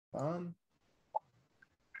On.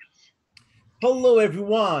 Hello,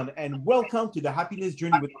 everyone, and welcome to the Happiness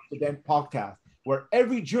Journey with Dr. Dan podcast, where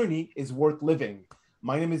every journey is worth living.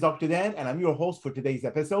 My name is Dr. Dan, and I'm your host for today's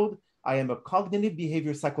episode. I am a cognitive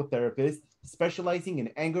behavior psychotherapist specializing in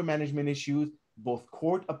anger management issues, both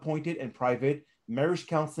court-appointed and private, marriage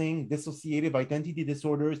counseling, dissociative identity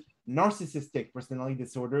disorders, narcissistic personality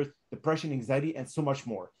disorders, depression, anxiety, and so much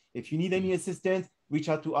more. If you need any assistance, reach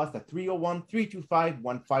out to us at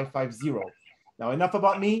 301-325-1550. Now, enough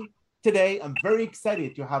about me. Today, I'm very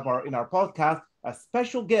excited to have in our podcast a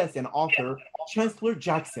special guest and author, Chancelor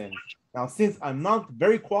Jackson. Now, since I'm not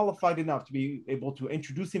very qualified enough to be able to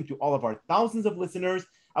introduce him to all of our thousands of listeners,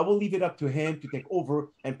 I will leave it up to him to take over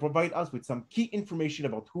and provide us with some key information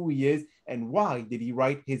about who he is and why did he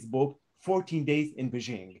write his book, 14 Days in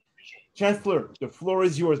Beijing. Chancelor, the floor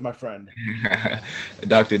is yours, my friend.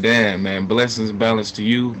 Dr. Dan, man, blessings and balance to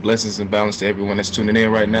you. Blessings and balance to everyone that's tuning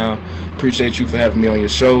in right now. Appreciate you for having me on your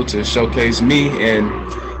show to showcase me and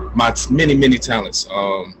my many, many talents.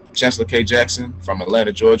 Chancellor K. Jackson from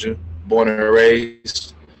Atlanta, Georgia, born and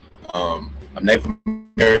raised. I'm Native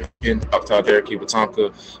American, Choctaw, Cherokee,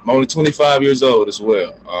 Watonka. I'm only 25 years old as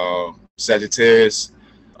well. Sagittarius,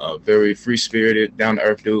 very free-spirited,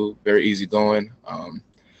 down-to-earth dude, very easygoing.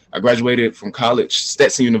 I graduated from college,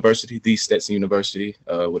 Stetson University,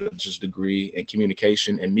 with a just degree in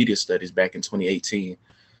communication and media studies back in 2018.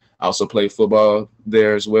 I also played football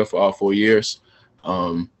there as well for all 4 years.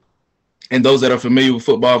 And those that are familiar with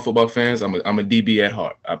football fans, I'm a DB at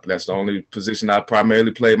heart. That's the only position I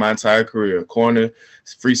primarily played my entire career. Corner,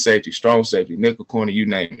 free safety, strong safety, nickel corner, you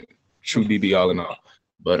name it. True DB all in all.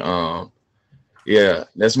 But yeah,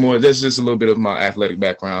 that's just a little bit of my athletic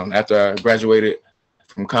background. After I graduated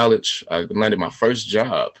from college, I landed my first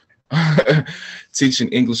job teaching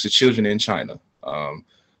English to children in China.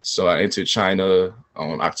 So I entered China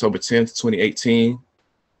on October 10th, 2018.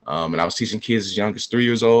 And I was teaching kids as young as 3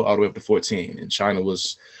 years old all the way up to 14. And China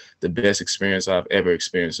was the best experience I've ever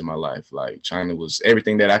experienced in my life. Like, China was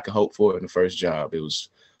everything that I could hope for in the first job. It was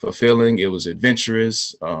fulfilling. It was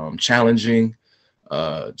adventurous, challenging,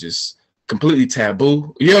 just completely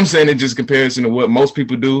taboo. You know what I'm saying? In just comparison to what most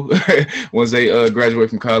people do once they graduate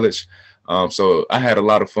from college. So I had a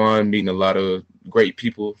lot of fun meeting a lot of great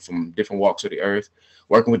people from different walks of the earth.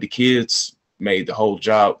 Working with the kids made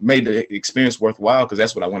the experience worthwhile because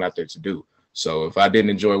that's what I went out there to do. So if I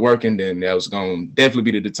didn't enjoy working, then that was going to definitely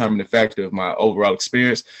be the determining factor of my overall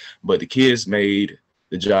experience. But the kids made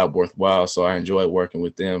the job worthwhile, so I enjoyed working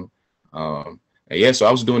with them. And yeah, so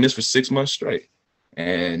I was doing this for 6 months straight.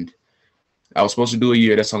 And I was supposed to do a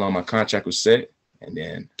year. That's how long my contract was set. And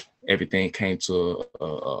then everything came to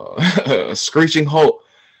a screeching halt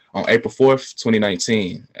on April 4th,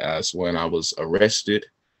 2019. That's when I was arrested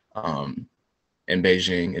in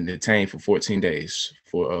Beijing and detained for 14 days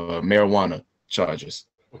for marijuana charges.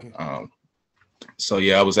 Okay. So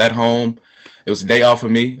yeah, I was at home. It was a day off for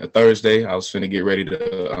me, a Thursday. I was finna get ready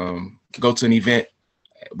to go to an event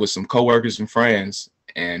with some coworkers and friends.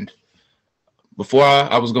 And before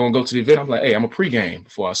I was going to go to the event, I'm like, hey, I'm a pregame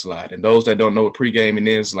before I slide. And those that don't know what pregaming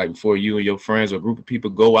is, like before you and your friends or a group of people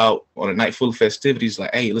go out on a night full of festivities,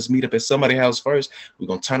 like, hey, let's meet up at somebody's house first. We're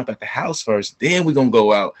going to turn up at the house first. Then we're going to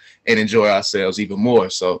go out and enjoy ourselves even more.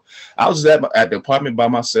 So I was at the apartment by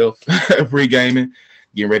myself, pregaming,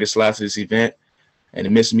 getting ready to slide to this event. And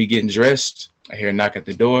in the midst of me getting dressed, I hear a knock at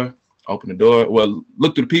the door, open the door. Well,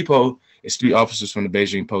 look through the peephole. It's 3 officers from the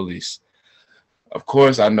Beijing police. Of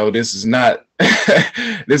course, I know this is not,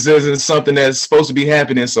 this isn't something that's supposed to be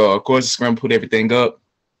happening. So, of course, I'm going to put everything up,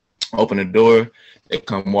 open the door. They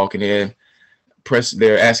come walking in.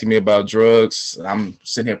 They're asking me about drugs. I'm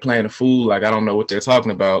sitting here playing a fool like I don't know what they're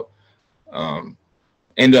talking about.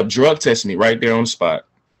 End up drug testing me right there on the spot.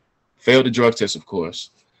 Failed the drug test, of course.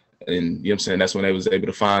 And you know what I'm saying? That's when they was able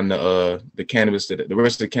to find the cannabis, the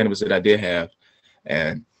rest of the cannabis that I did have.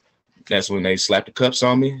 And that's when they slapped the cuffs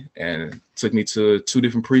on me and took me to 2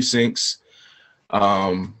 different precincts.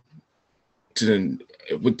 Within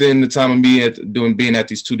the time of me being at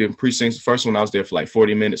these 2 different precincts, the first one I was there for like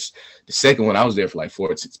 40 minutes. The second one I was there for like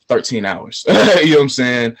 13 hours. You know what I'm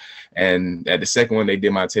saying? And at the second one, they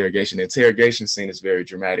did my interrogation. The interrogation scene is very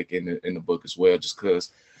dramatic in the book as well, just because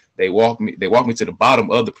they walked me to the bottom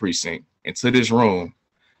of the precinct into this room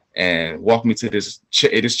and walked me to this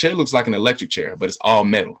chair. This chair looks like an electric chair, but it's all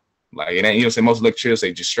metal. Like, it ain't, you know, say most electric chairs,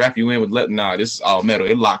 they just strap you in with nah, this is all metal.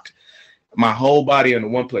 It locked my whole body into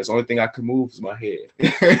one place. The only thing I could move was my head. You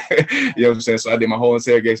know what I'm saying? So I did my whole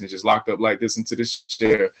interrogation just locked up like this into this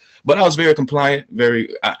chair. But I was very compliant,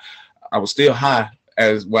 I was still high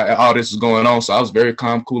as while all this was going on. So I was very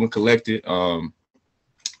calm, cool, and collected.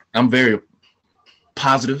 I'm very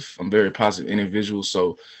positive. I'm a very positive individual.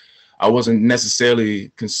 So I wasn't necessarily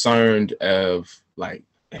concerned of like,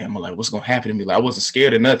 damn, like what's gonna happen to me. Like I wasn't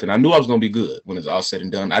scared of nothing. I knew I was gonna be good when it's all said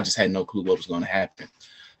and done. I just had no clue what was gonna happen.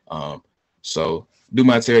 So do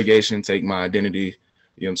my interrogation, take my identity.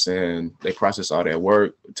 You know what I'm saying? They process all that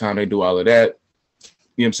work. By the time they do all of that,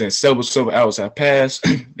 you know what I'm saying? Several hours have passed.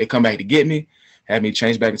 They come back to get me, have me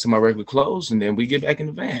change back into my regular clothes, and then we get back in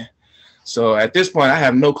the van. So at this point, I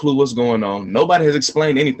have no clue what's going on. Nobody has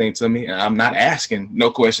explained anything to me, and I'm not asking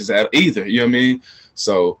no questions at either. You know what I mean?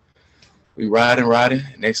 So we riding.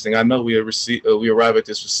 Next thing I know, we arrive at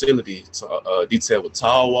this facility detailed with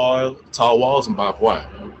tall walls and barbed wire.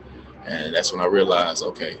 And that's when I realized,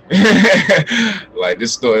 okay, like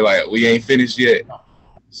this story, like we ain't finished yet.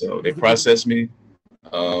 So they processed me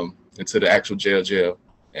into the actual jail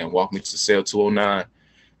and walked me to cell 209.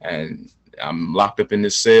 And I'm locked up in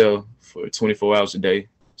this cell for 24 hours a day,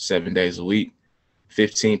 7 days a week,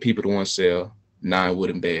 15 people to one cell, 9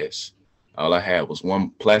 wooden beds. All I had was one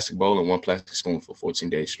plastic bowl and one plastic spoon for 14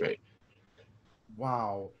 days straight.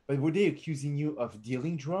 Wow. But were they accusing you of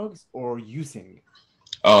dealing drugs or using?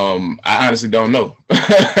 I honestly don't know.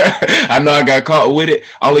 I know I got caught with it.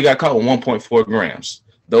 I only got caught with 1.4 grams.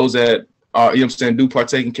 Those that are, you know what I'm saying, do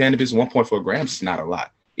partake in cannabis, 1.4 grams is not a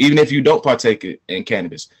lot. Even if you don't partake in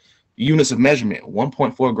cannabis, units of measurement,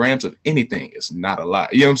 1.4 grams of anything is not a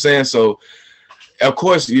lot. You know what I'm saying? So, of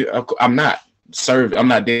course, I'm not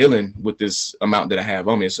dealing with this amount that I have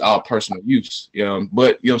on me. It's all personal use. You know,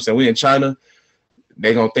 but you know what I'm saying? We in China,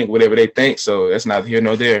 they gonna think whatever they think. So that's neither here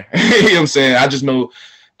nor there. You know what I'm saying? I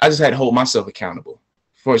just had to hold myself accountable.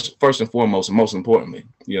 First and foremost, and most importantly,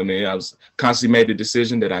 you know what I mean? I was constantly made the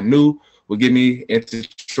decision that I knew would get me into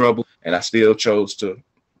trouble, and I still chose to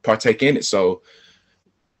partake in it. So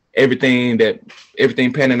everything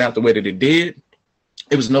panning out the way that it did,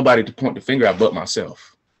 it was nobody to point the finger at but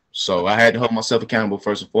myself. So I had to hold myself accountable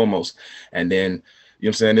first and foremost. And then, you know what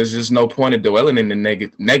I'm saying, there's just no point in dwelling in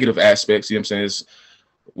the negative aspects. You know what I'm saying? It's,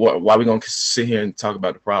 why are we going to sit here and talk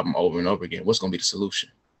about the problem over and over again? What's going to be the solution?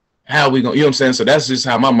 How are we going, you know what I'm saying? So that's just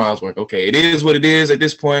how my mind's work. Okay, it is what it is at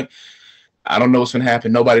this point. I don't know what's going to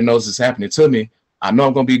happen. Nobody knows it's happening to me. I know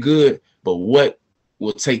I'm going to be good, but what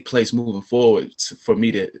will take place moving forward for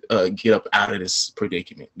me to get up out of this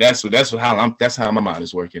predicament? That's how my mind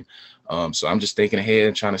is working. So I'm just thinking ahead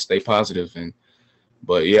and trying to stay positive.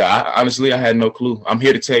 But yeah, honestly, I had no clue. I'm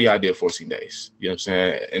here to tell you I did 14 days. You know what I'm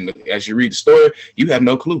saying? And as you read the story, you have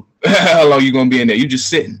no clue how long you're going to be in there. You're just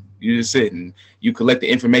sitting. You collect the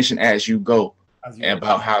information as you go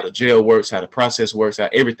about how the jail works, how the process works, how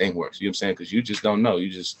everything works. You know what I'm saying? Because you just don't know. You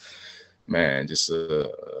just, man, just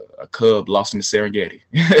a cub lost in the Serengeti.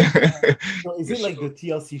 So is it like the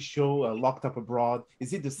TLC show Locked Up Abroad?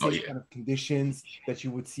 Is it the same kind of conditions that you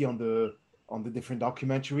would see on the different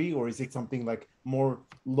documentary, or is it something like more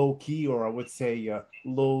low key, or I would say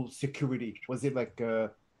low security? Was it like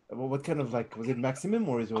what kind of like, was it maximum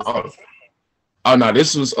or is it? Oh no,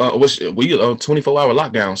 this was we 24-hour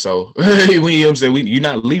lockdown. So you know what I'm saying, you're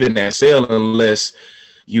not leaving that cell unless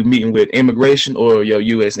you meeting with immigration or your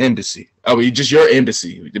U.S. embassy. I mean, just your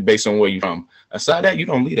embassy based on where you're from. Aside that, you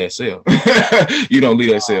don't leave that cell. You don't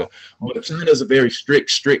leave that cell. But China is a very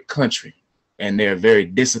strict country, and they're very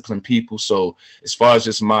disciplined people. So as far as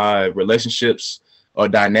just my relationships or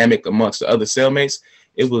dynamic amongst the other cellmates,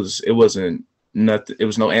 it wasn't nothing. It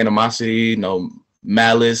was no animosity, no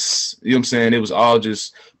malice. You know what I'm saying? It was all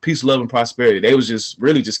just peace, love, and prosperity. They was just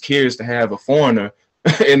really just curious to have a foreigner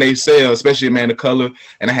in their cell, especially a man of color.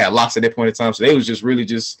 And I had lots at that point in time. So they was just really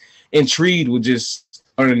just intrigued with just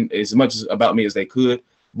learning as much about me as they could.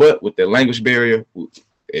 But with the language barrier,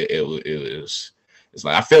 it's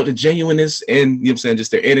like I felt the genuineness and, you know what I'm saying,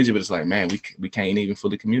 just their energy, but it's like, man, we can't even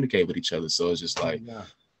fully communicate with each other. So it's just like,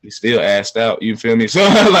 we still assed out, you feel me? So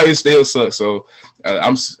like it still sucks. So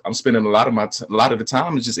I'm spending a lot of the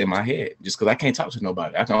time is just in my head, just because I can't talk to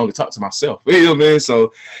nobody. I can only talk to myself. You know what I mean?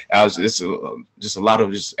 So I was just a lot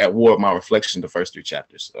of just at war with my reflection, the first 3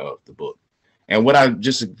 chapters of the book. And what I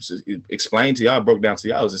just explained to y'all, broke down to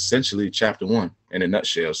y'all, is essentially chapter 1 in a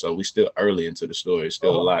nutshell. So we still early into the story.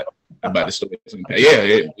 Still a lot about the story.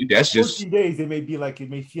 Yeah, that's just 14 days. It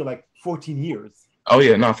may feel like 14 years. Oh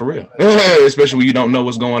yeah, no, for real. Especially when you don't know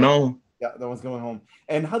what's going on. Yeah, that was going on.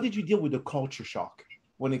 And how did you deal with the culture shock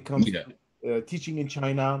when it comes to teaching in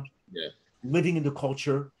China, living in the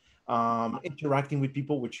culture, interacting with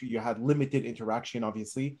people, which you had limited interaction,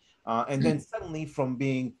 obviously, and then suddenly from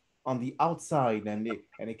being on the outside and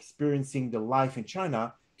experiencing the life in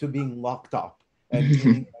China to being locked up and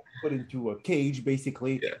being put into a cage,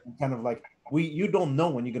 basically, and kind of like You don't know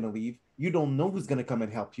when you're going to leave. You don't know who's going to come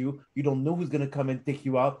and help you. You don't know who's going to come and take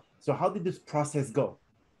you out. So how did this process go?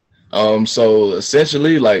 So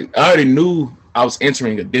essentially, like, I already knew I was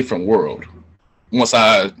entering a different world. Once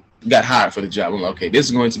I got hired for the job, I'm like, okay, this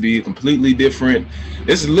is going to be completely different.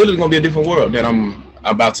 This is literally going to be a different world that I'm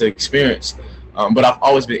about to experience. But I've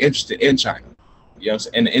always been interested in China. You know,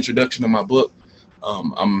 in the introduction of my book,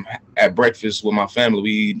 I'm at breakfast with my family.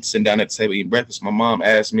 We sit down at the table eating breakfast. My mom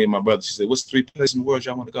asked me and my brother, she said, "What's the 3 places in the world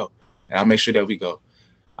y'all want to go?" And I make sure that we go.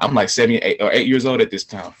 I'm like 7, 8 years old at this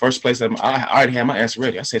time. First place I already had my answer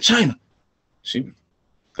ready. I said China. She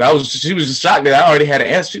was just shocked that I already had an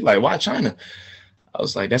answer. She's like, "Why China?" I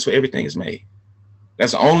was like, "That's where everything is made."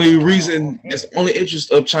 That's the only reason. That's the only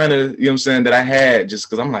interest of China. You know what I'm saying, that I had, just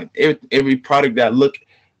because I'm like, every product that I look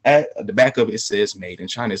at the back of it says made in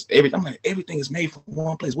China. I'm like, everything is made from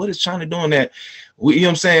one place. What is China doing that? You know what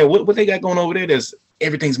I'm saying? What they got going over there? There's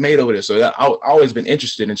everything's made over there. So I've always been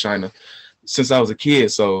interested in China since I was a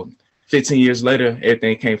kid. So 15 years later,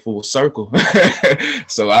 everything came full circle.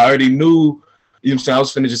 So I already knew, you know what I'm saying, I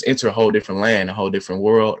was finna just enter a whole different land, a whole different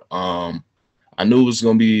world. I knew it was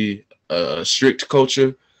gonna be a strict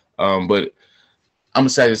culture, but I'm a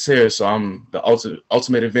Sagittarius, so I'm the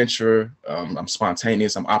ultimate adventurer. I'm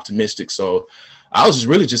spontaneous, I'm optimistic. So I was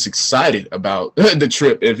really just excited about the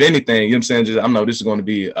trip. If anything, you know what I'm saying, I know this is going to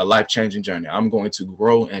be a life-changing journey. I'm going to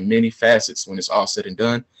grow in many facets when it's all said and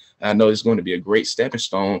done. And I know it's going to be a great stepping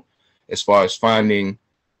stone as far as finding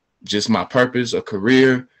just my purpose, a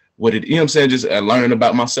career, you know what I'm saying, just learning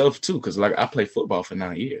about myself too. Because like, I played football for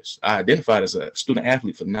 9 years. I identified as a student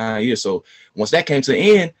athlete for 9 years. So once that came to the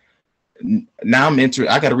end, now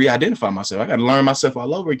I got to re-identify myself. I got to learn myself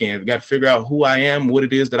all over again. I got to figure out who I am, what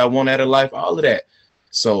it is that I want out of life, all of that.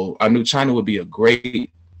 So I knew China would be a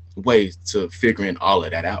great way to figuring all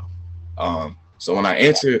of that out. So when I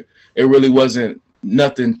entered, it really wasn't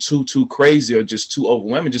nothing too crazy or just too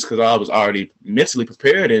overwhelming, just because I was already mentally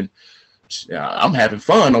prepared and I'm having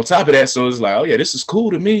fun on top of that. So it's like, oh yeah, this is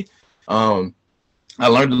cool to me. I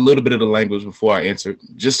learned a little bit of the language before I entered,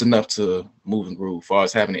 just enough to move and groove. As far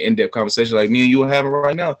as having an in-depth conversation like me and you are having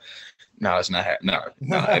right now, no, it's not happening.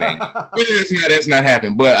 No, it ain't. That's not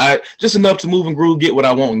happening. But I just enough to move and groove, get what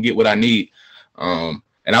I want and get what I need. And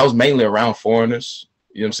I was mainly around foreigners,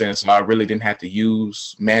 you know what I'm saying? So I really didn't have to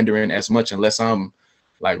use Mandarin as much unless I'm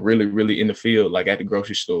like really in the field, like at the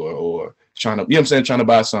grocery store or trying to, you know what I'm saying, trying to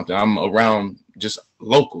buy something. I'm around just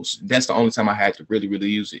locals. That's the only time I had to really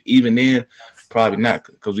use it. Even then, probably not,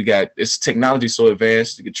 because it's technology so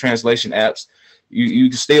advanced, you get translation apps, you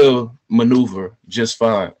can still maneuver just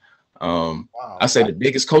fine. Wow. I say the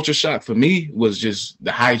biggest culture shock for me was just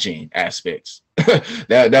the hygiene aspects.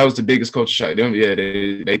 that was the biggest culture shock.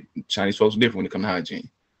 They Chinese folks are different when it comes to hygiene.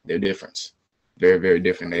 They're different. Very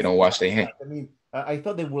different. They don't wash their hands. I mean, I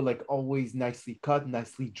thought they were like always nicely cut,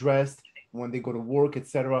 nicely dressed when they go to work,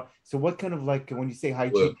 etc. So what kind of, like, when you say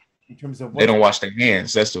hygiene, in terms of they don't wash their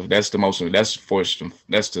hands. That's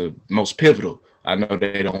the most pivotal. I know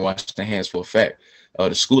they don't wash their hands for a fact.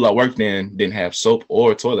 The school I worked in didn't have soap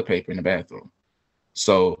or toilet paper in the bathroom.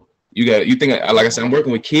 So you think, like I said, I'm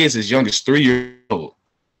working with kids as young as 3 years old.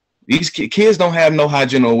 These kids don't have no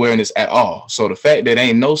hygiene awareness at all. So the fact that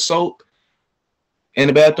ain't no soap in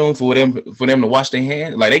the bathroom for them to wash their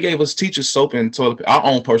hands, like they gave us teachers soap and our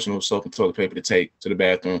own personal soap and toilet paper to take to the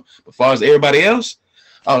bathroom. But as far as everybody else,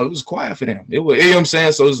 it was quiet for them. It was, you know what I'm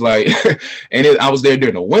saying? So it's like, I was there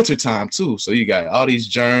during the winter time too. So you got all these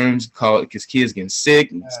germs, because kids getting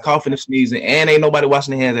sick, coughing and sneezing, and ain't nobody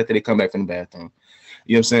washing their hands after they come back from the bathroom.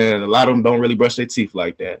 You know what I'm saying? A lot of them don't really brush their teeth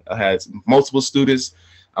like that. I had multiple students,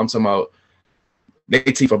 I'm talking about, their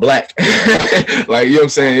teeth are black. Like, you know what I'm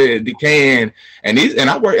saying? Decaying. And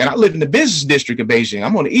I live in the business district of Beijing.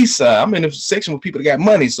 I'm on the east side. I'm in a section with people that got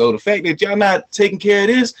money. So the fact that y'all not taking care of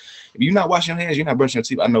this, if you're not washing your hands, you're not brushing your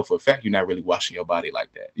teeth, I know for a fact you're not really washing your body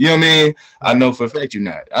like that. You know what I mean? I know for a fact you're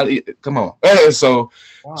not. Come on. So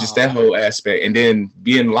just that whole aspect. And then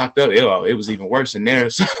being locked up, it was even worse in there.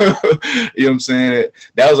 So, you know what I'm saying?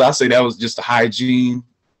 I say that was just the hygiene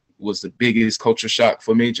was the biggest culture shock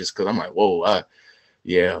for me, just because I'm like, whoa,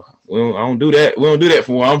 we don't do that. We don't do that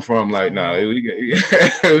for where I'm from. Like, nah, we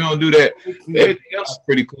don't do that. Everything else is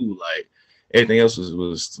pretty cool. Like, everything else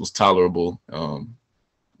was tolerable.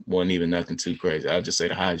 Wasn't even nothing too crazy. I'd just say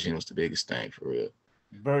the hygiene was the biggest thing for real.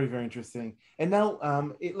 Very, very interesting. And now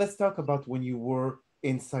let's talk about when you were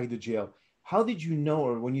inside the jail. How did you know,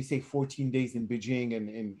 or when you say 14 days in Beijing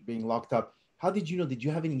and being locked up, how did you know? Did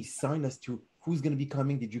you have any sign as to who's going to be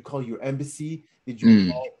coming? Did you call your embassy?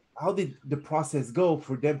 How did the process go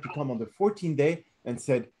for them to come on the 14th day and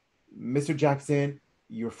said, Mr. Jackson,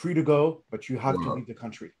 you're free to go, but you have to leave the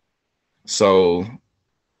country. So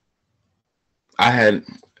I had,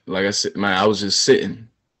 like I said, man, I was just sitting.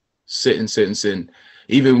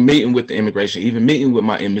 Even meeting with the immigration, even meeting with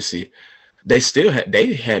my embassy, they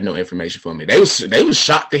had no information for me. They was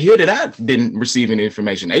shocked to hear that I didn't receive any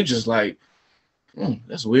information. They just like,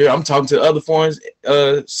 that's weird. I'm talking to other foreign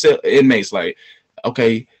inmates, like,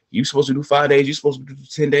 okay, you supposed to do 5 days, you supposed to do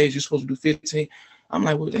 10 days, you supposed to do 15. I'm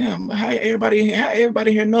like, well, damn, how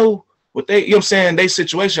everybody here know what they, you know what I'm saying, they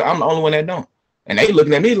situation. I'm the only one that don't. And they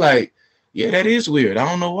looking at me like, yeah, that is weird. I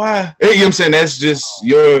don't know why. You know what I'm saying? That's just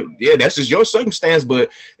your circumstance, but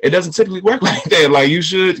it doesn't typically work like that. Like, you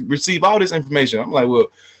should receive all this information. I'm like, well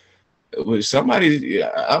somebody,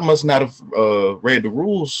 I must not have read the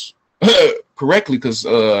rules correctly, because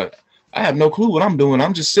I have no clue what I'm doing.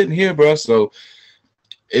 I'm just sitting here, bro. So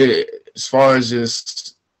as far as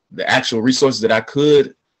just the actual resources that I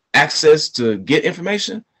could access to get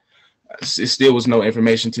information, it still was no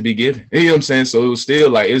information to be given. You know what I'm saying? So it was still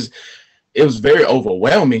like, it was very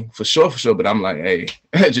overwhelming for sure. But I'm like, hey,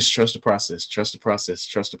 just trust the process.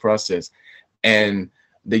 And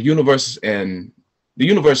the universe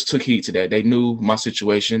took heed to that. They knew my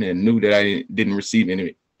situation and knew that I didn't receive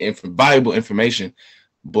any valuable information,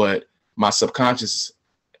 but my subconscious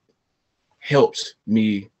helped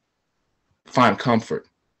me find comfort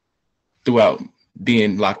throughout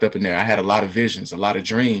being locked up in there. I had a lot of visions, a lot of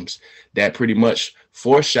dreams that pretty much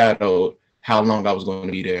foreshadowed how long I was going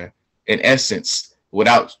to be there, in essence,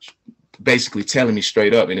 without basically telling me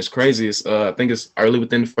straight up. And it's crazy. It's I think it's early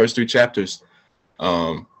within the first 3 chapters.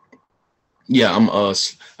 I'm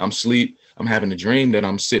asleep. I'm having a dream that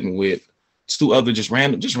I'm sitting with 2 other just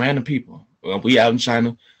random people. We out in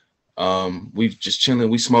China. We just chilling,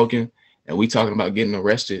 we smoking, and we talking about getting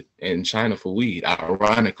arrested in China for weed,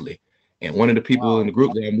 ironically. And one of the people in the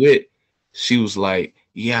group that I'm with, she was like,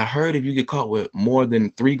 yeah, I heard if you get caught with more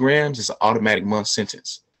than 3 grams, it's an automatic month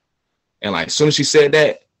sentence. And like, as soon as she said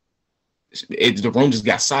that, the room just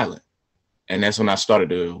got silent. And that's when I started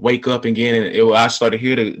to wake up again. And I started to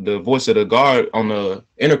hear the voice of the guard on the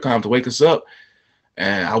intercom to wake us up.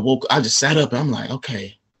 And I just sat up and I'm like,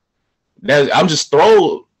 okay, I'm just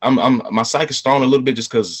thrown. My psyche is thrown a little bit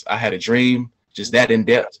just because I had a dream, just that in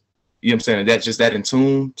depth. You know what I'm saying? That's just that in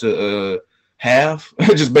tune to have,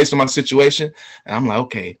 just based on my situation. And I'm like,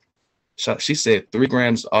 okay. So she said 3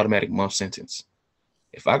 grams automatic month sentence.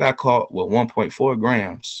 If I got caught with 1.4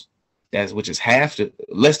 grams, which is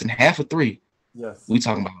less than half of 3. Yes. We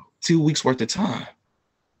talking about 2 weeks worth of time.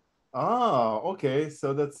 Oh, okay.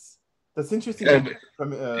 So that's interesting.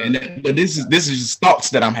 But this is just thoughts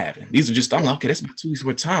that I'm having. These are just, I'm like, okay, that's about 2 weeks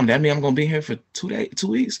worth of time. That means I'm gonna be here for 2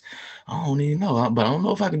 weeks. I don't even know, but I don't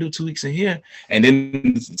know if I can do 2 weeks in here. And then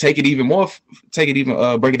break it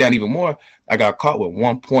down even more. I got caught with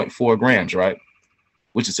 1.4 grams, right?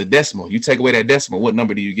 Which is a decimal. You take away that decimal, what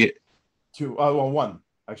number do you get? 2. 1.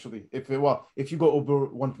 Actually, if you go over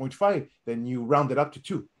 1.5, then you round it up to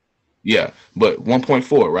 2. Yeah, but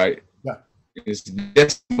 1.4, right? Yeah. It's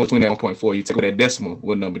decimal between that 1.4. You take away that decimal,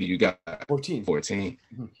 what number do you got? 14. 14.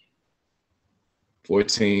 Mm-hmm.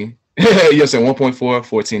 14. You're saying 1.4,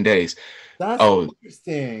 14 days. That's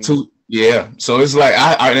interesting. Yeah. So it's like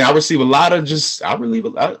I receive a lot of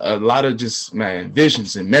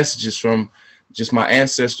visions and messages from just my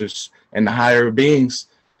ancestors and the higher beings,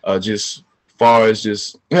 just far as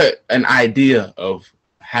just an idea of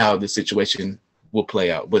how the situation will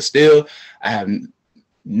play out. But still, I have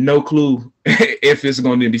no clue if it's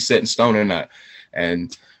going to be set in stone or not.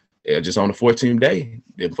 And just on the 14th day,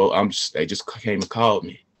 they just came and called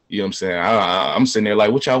me. You know what I'm saying? I'm sitting there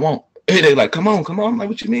like, what y'all want? They're like, come on. I'm like,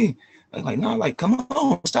 what you mean? I'm like, no, like, come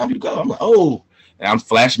on, it's time to go. I'm like, oh. And I'm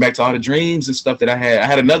flashing back to all the dreams and stuff that I had. I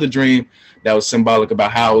had another dream that was symbolic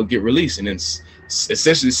about how I would get released. And it's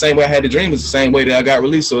essentially the same way I had the dream is the same way that I got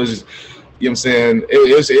released. So it's just, you know what I'm saying?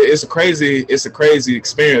 It's a crazy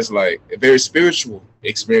experience, like a very spiritual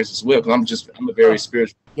experience as well. Because I'm a very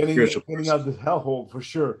spiritual getting person. out of the hellhole for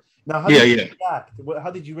sure. Now, how did you react?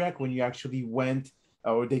 How did you react when you actually went,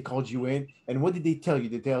 or they called you in? And what did they tell you?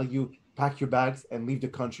 Did they tell you pack your bags and leave the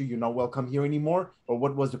country? You're not welcome here anymore? Or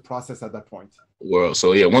what was the process at that point? Well,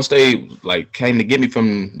 so yeah, once they like came to get me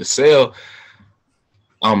from the cell,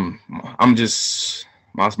 I'm just,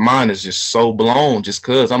 my mind is just so blown just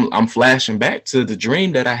because I'm flashing back to the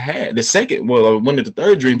dream that I had. One of the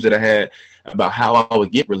third dreams that I had about how I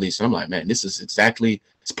would get released. And I'm like, man, it's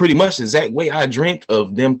pretty much the exact way I dreamt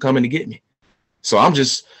of them coming to get me. So I'm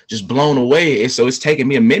just blown away. And so it's taking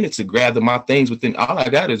me a minute to grab my things within. All I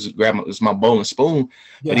got is my bowl and spoon.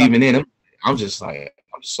 Yeah. But even then, I was like,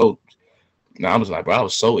 bro, I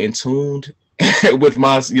was so in tuned with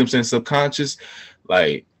my, you know what I'm saying, subconscious.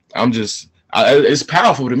 Like it's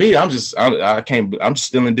powerful to me. I can't, I'm just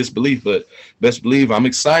still in disbelief, but best believe I'm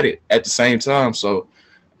excited at the same time. So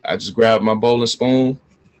I just grabbed my bowl and spoon,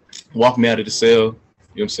 walk me out of the cell, you know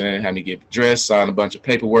what I'm saying, have me get dressed, sign a bunch of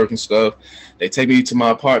paperwork and stuff. They take me to my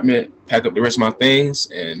apartment, pack up the rest of my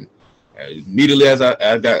things, and immediately as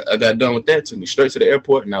I got done with that, took me straight to the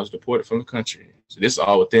airport, and I was deported from the country. So this is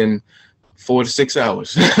all within 4 to 6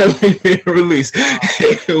 hours. Release.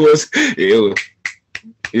 It was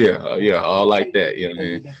yeah, all like that. You know what I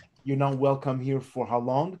mean? You're not welcome here for how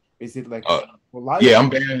long? Is it like for life? Yeah, I'm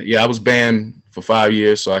banned. Yeah, I was banned for 5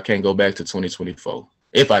 years, so I can't go back to 2024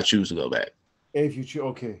 if I choose to go back. If you choose,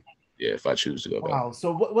 okay. Yeah, if I choose to go back. Wow.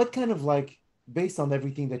 So what kind of, like, based on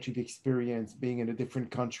everything that you've experienced, being in a different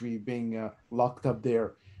country, being locked up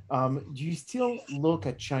there, do you still look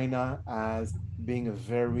at China as being a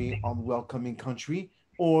very unwelcoming country?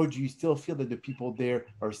 Or do you still feel that the people there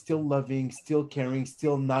are still loving, still caring,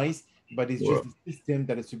 still nice, but it's just a system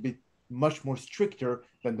that is a bit much more stricter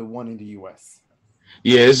than the one in the US?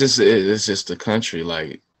 Yeah, it's just the country,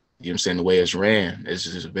 like, you know what I'm saying, the way it's ran. It's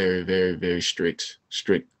just a very, very, very strict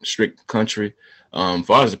country. As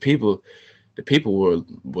far as the people were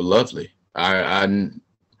lovely. The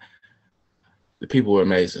people were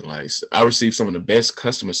amazing. Like, I received some of the best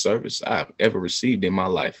customer service I've ever received in my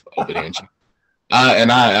life over there in China.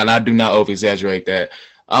 And I do not over exaggerate that.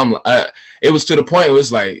 It was to the point where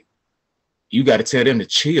it's like, you got to tell them to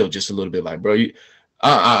chill just a little bit. Like, bro,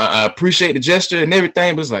 I appreciate the gesture and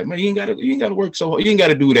everything, but it's like, man, you ain't gotta work so hard. You ain't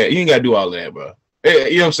gotta do that. You ain't gotta do all that, bro.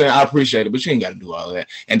 You know what I'm saying? I appreciate it, but you ain't gotta do all that.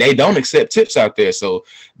 And they don't accept tips out there, so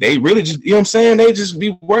they really just, you know what I'm saying? They just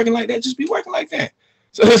be working like that. Just be working like that.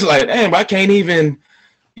 So it's like, damn, I can't even, you know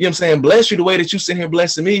what I'm saying, bless you the way that you sit here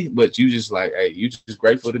blessing me, but you just like, hey, you just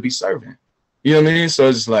grateful to be serving. You know what I mean? So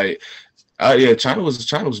it's like, yeah, China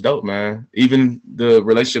was dope, man. Even the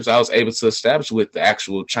relationships I was able to establish with the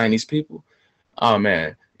actual Chinese people. Oh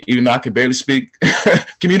man, even though I could barely speak,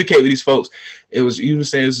 communicate with these folks, it was, you know,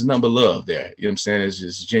 saying, there's a number of love there. You know what I'm saying? It's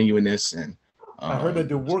just genuineness. And I heard that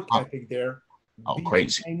the work ethic there,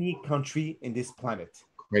 crazy. Any country in this planet.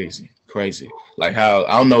 Crazy. Like, how,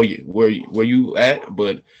 I don't know where you at,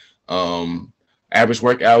 but average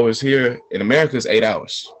work hours here in America is 8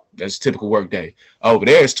 hours. That's a typical work day. Over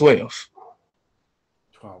there, it's 12.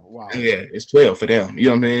 12, wow. Yeah, it's 12 for them. You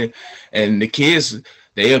know what I mean? And the kids,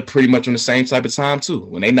 they are pretty much on the same type of time too.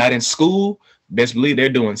 When they're not in school, best believe they're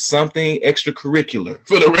doing something extracurricular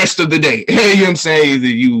for the rest of the day. You know what I'm saying?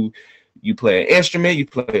 Either you play an instrument, you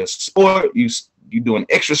play a sport, you doing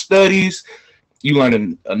extra studies, you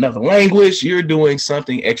learning another language, you're doing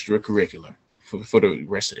something extracurricular for the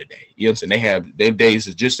rest of the day. You know what I'm saying? They have their days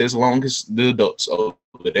is just as long as the adults over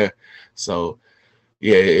there. So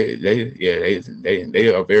yeah,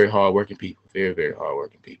 they are very hardworking people. Very, very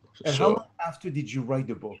hardworking people. And how long after did you write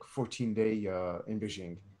the book, 14-Day in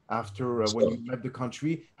Beijing? After when you left the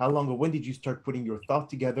country, how long or when did you start putting your thought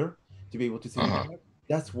together to be able to say,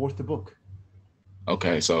 that's worth the book?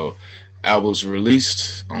 Okay, so I was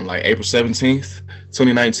released on like April 17th,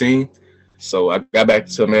 2019. So I got back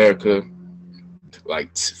to America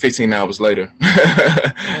like 15 hours later.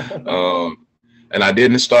 And I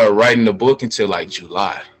didn't start writing the book until like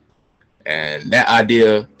July. And that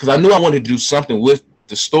idea, because I knew I wanted to do something with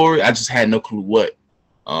the story, I just had no clue what.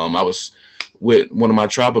 I was with one of my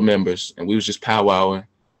tribal members, and we was just powwowing.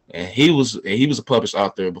 And he was a published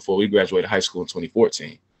author before we graduated high school in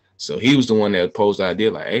 2014. So he was the one that posed the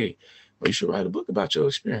idea, like, hey, well, you should write a book about your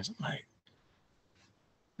experience. I'm like,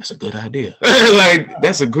 that's a good idea. Like,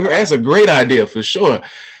 that's a great idea for sure.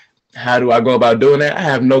 How do I go about doing that? I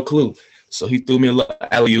have no clue. So he threw me a little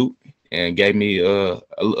alley-oop and gave me a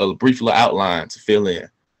brief little outline to fill in.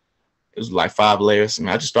 It was like 5 layers, and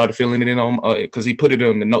I just started filling it in on because he put it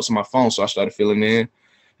in the notes on my phone, so I started filling it in,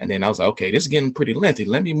 and then I was like, okay, this is getting pretty lengthy.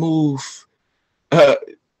 Let me move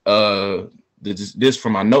this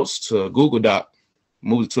from my notes to a Google Doc,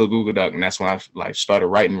 moved it to a Google Doc, and that's when I like started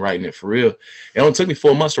writing it for real. It only took me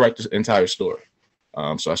 4 months to write this entire story.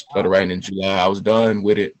 So I started writing in July. I was done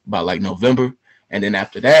with it by like November, and then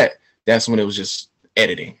after that, that's when it was just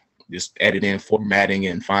editing, formatting,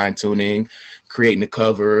 and fine tuning, creating the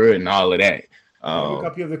cover and all of that. You have a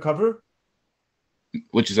copy of the cover?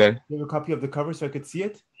 What you say? You have a copy of the cover so I could see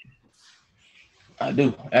it? I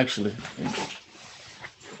do, actually.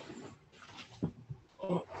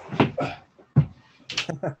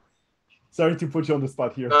 Sorry to put you on the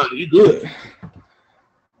spot here. No, you good.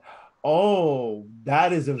 Oh,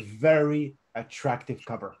 that is a very attractive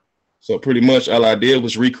cover. So pretty much all I did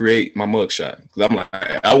was recreate my mugshot. Cause I'm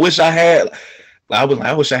like, I wish I had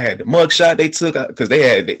I wish I had the mugshot they took because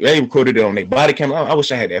they recorded it on their body camera. I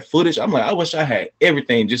wish I had that footage. I'm like, I wish I had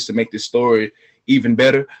everything just to make this story even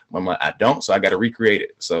better. I'm like, I don't, so I got to recreate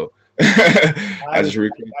it. So I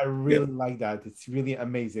really like that. It's really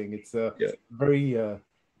amazing. It's very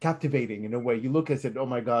captivating in a way. You look and said, oh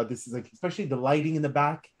my God, this is like, especially the lighting in the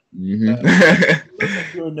back. It looks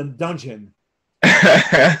like you're in a dungeon.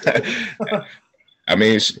 I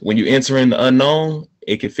mean, when you enter in the unknown,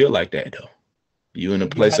 it can feel like that though. You in a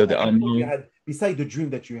place of the unknown. Besides the dream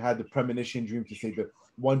that you had, the premonition dream to say the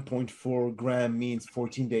 1.4 gram means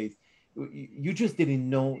 14 days. You just didn't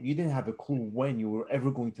know, you didn't have a clue when you were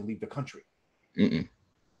ever going to leave the country.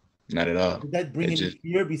 Not at all. Did that bring any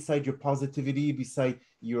fear beside your positivity, beside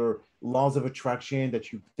your laws of attraction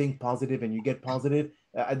that you think positive and you get positive?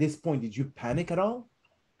 At this point, did you panic at all?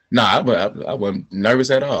 No, I wasn't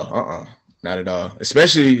nervous at all. Not at all.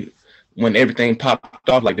 Especially when everything popped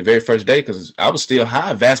off like the very first day, because I was still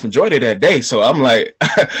high vast majority of that day. So I'm like,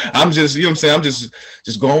 I'm just, you know what I'm saying? I'm just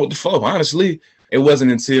going with the flow. Honestly, it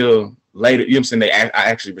wasn't until later, you know what I'm saying, I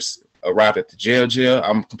actually arrived at the jail.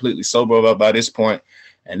 I'm completely sober by this point.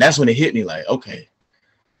 And that's when it hit me like, okay,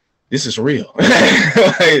 this is real.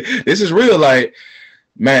 Like, this is real. Like,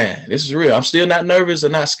 man, this is real. I'm still not nervous or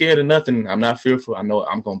not scared of nothing. I'm not fearful. I know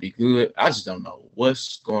I'm going to be good. I just don't know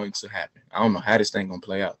what's going to happen. I don't know how this thing going to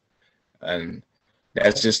play out. And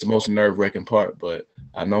that's just the most nerve-wracking part. But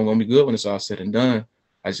I know I'm going to be good when it's all said and done.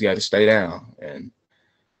 I just got to stay down. And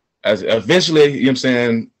as eventually, you know what I'm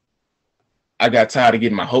saying, I got tired of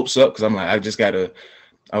getting my hopes up because I'm like,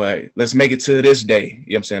 all right, let's make it to this day. You know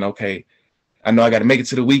what I'm saying? Okay, I know I got to make it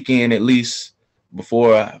to the weekend at least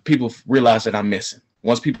before people realize that I'm missing.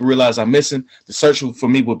 Once people realize I'm missing, the search for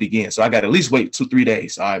me will begin. So I got to at least wait 2-3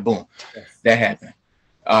 days. All right, boom. Yes. That happened.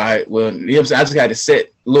 All right, well, you know what I'm saying? I just got to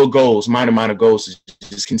set little goals, minor goals to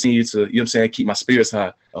just continue to, you know what I'm saying, keep my spirits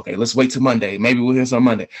high. Okay, let's wait till Monday. Maybe we'll hear some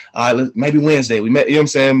Monday. All right, maybe Wednesday. You know what I'm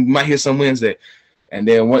saying? We might hear some Wednesday. And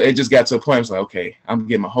then it just got to a point, it's like, okay, I'm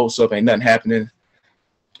getting my hopes up. Ain't nothing happening.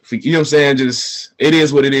 You know what I'm saying? Just, it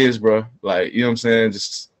is what it is, bro. Like, you know what I'm saying?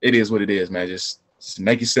 Just, it is what it is, man. Just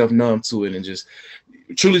make yourself numb to it and just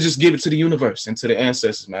truly just give it to the universe and to the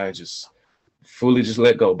ancestors, man. Just fully just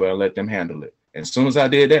let go, bro. Let them handle it. And as soon as I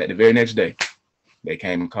did that, the very next day, they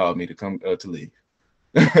came and called me to come to leave.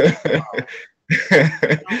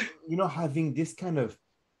 You know, having this kind of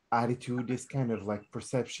attitude, this kind of like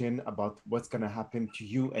perception about what's going to happen to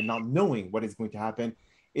you and not knowing what is going to happen,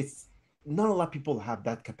 it's not a lot of people have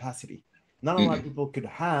that capacity. Not a lot of people could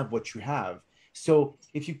have what you have. So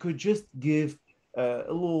if you could just give a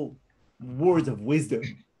little words of wisdom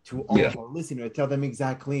to all of our listeners, tell them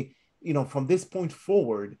exactly, you know, from this point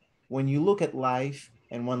forward, when you look at life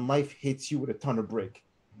and when life hits you with a ton of brick,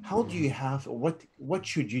 how do you have, or what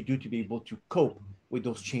should you do to be able to cope with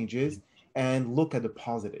those changes and look at the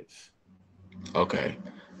positive? Okay.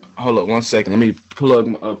 Hold up 1 second. Let me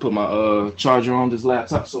put my charger on this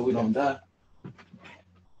laptop so we don't die.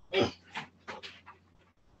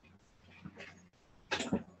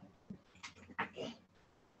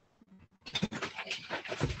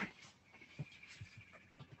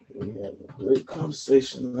 We had a great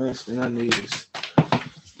conversation. Last thing I need is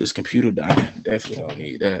this computer dying. Definitely don't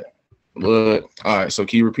need that. But all right, so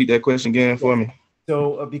can you repeat that question again for me?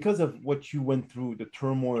 So because of what you went through, the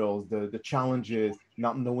turmoils, the challenges,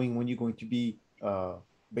 not knowing when you're going to be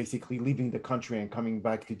basically leaving the country and coming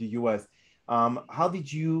back to the US,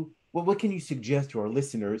 what can you suggest to our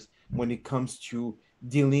listeners when it comes to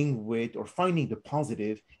dealing with or finding the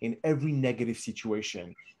positive in every negative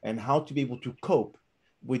situation, and how to be able to cope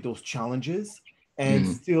with those challenges and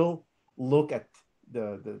still look at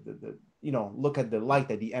the look at the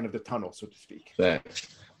light at the end of the tunnel, so to speak? Man.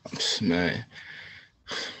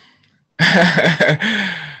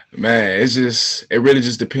 Man, it really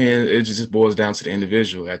just depends. It just boils down to the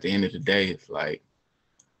individual at the end of the day. It's like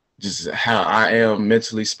just how I am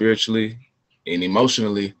mentally, spiritually, and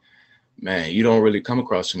emotionally. Man, you don't really come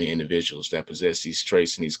across too many individuals that possess these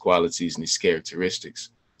traits and these qualities and these characteristics.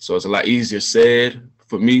 So it's a lot easier said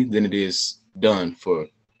for me than it is done for the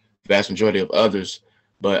vast majority of others.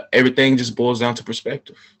 But everything just boils down to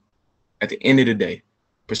perspective. At the end of the day,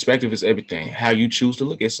 perspective is everything. How you choose to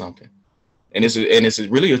look at something. And it's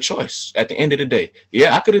really a choice at the end of the day.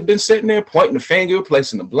 Yeah, I could have been sitting there pointing the finger,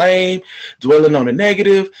 placing the blame, dwelling on the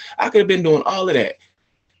negative. I could have been doing all of that.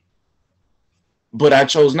 But I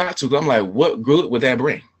chose not to. I'm like, what good would that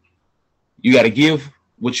bring? You got to give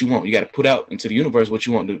what you want. You got to put out into the universe what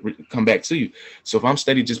you want to come back to you. So if I'm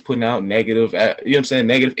steady just putting out negative, you know what I'm saying,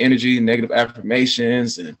 negative energy, negative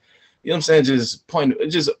affirmations, and you know what I'm saying, just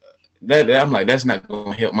I'm like, that's not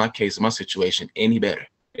going to help my case, my situation any better.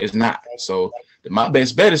 It's not. So my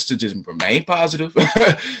best bet is to just remain positive. You know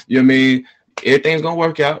what I mean? Everything's going to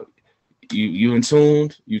work out. You in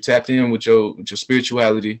tune, you tapped in with your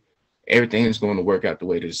spirituality. Everything is going to work out the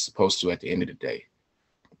way that it's supposed to at the end of the day.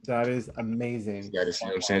 That is amazing. You know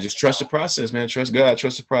what I'm saying? Just trust the process, man. Trust God,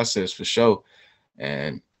 trust the process for sure.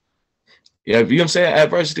 And yeah, you know what I'm saying?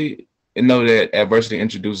 Adversity, and know that adversity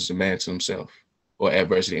introduces a man to himself, or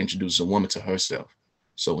adversity introduces a woman to herself.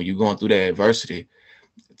 So when you're going through that adversity,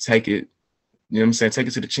 take it, you know what I'm saying? Take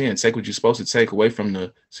it to the chin. Take what you're supposed to take away from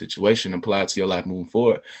the situation and apply it to your life moving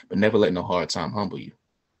forward, but never let no hard time humble you.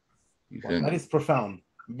 That is profound.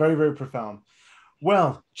 Very, very profound.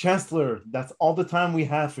 Well, Chancellor, that's all the time we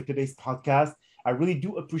have for today's podcast. I really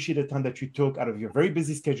do appreciate the time that you took out of your very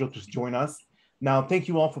busy schedule to join us. Now, thank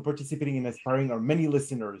you all for participating and inspiring our many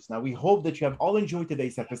listeners. Now, we hope that you have all enjoyed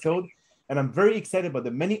today's episode, and I'm very excited about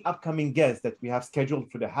the many upcoming guests that we have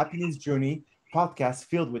scheduled for the Happiness Journey podcast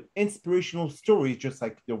filled with inspirational stories just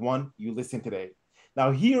like the one you listened today.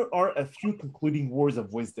 Now, here are a few concluding words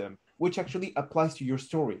of wisdom, which actually applies to your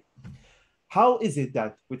story. How is it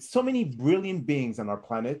that with so many brilliant beings on our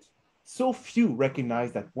planet, so few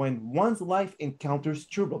recognize that when one's life encounters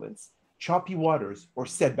turbulence, choppy waters, or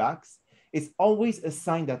setbacks, it's always a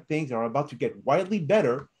sign that things are about to get wildly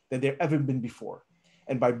better than they've ever been before?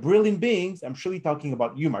 And by brilliant beings, I'm surely talking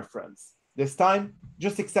about you, my friends. This time,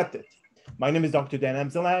 just accept it. My name is Dr. Dan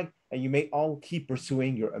Amzalag, and you may all keep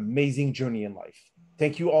pursuing your amazing journey in life.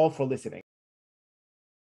 Thank you all for listening.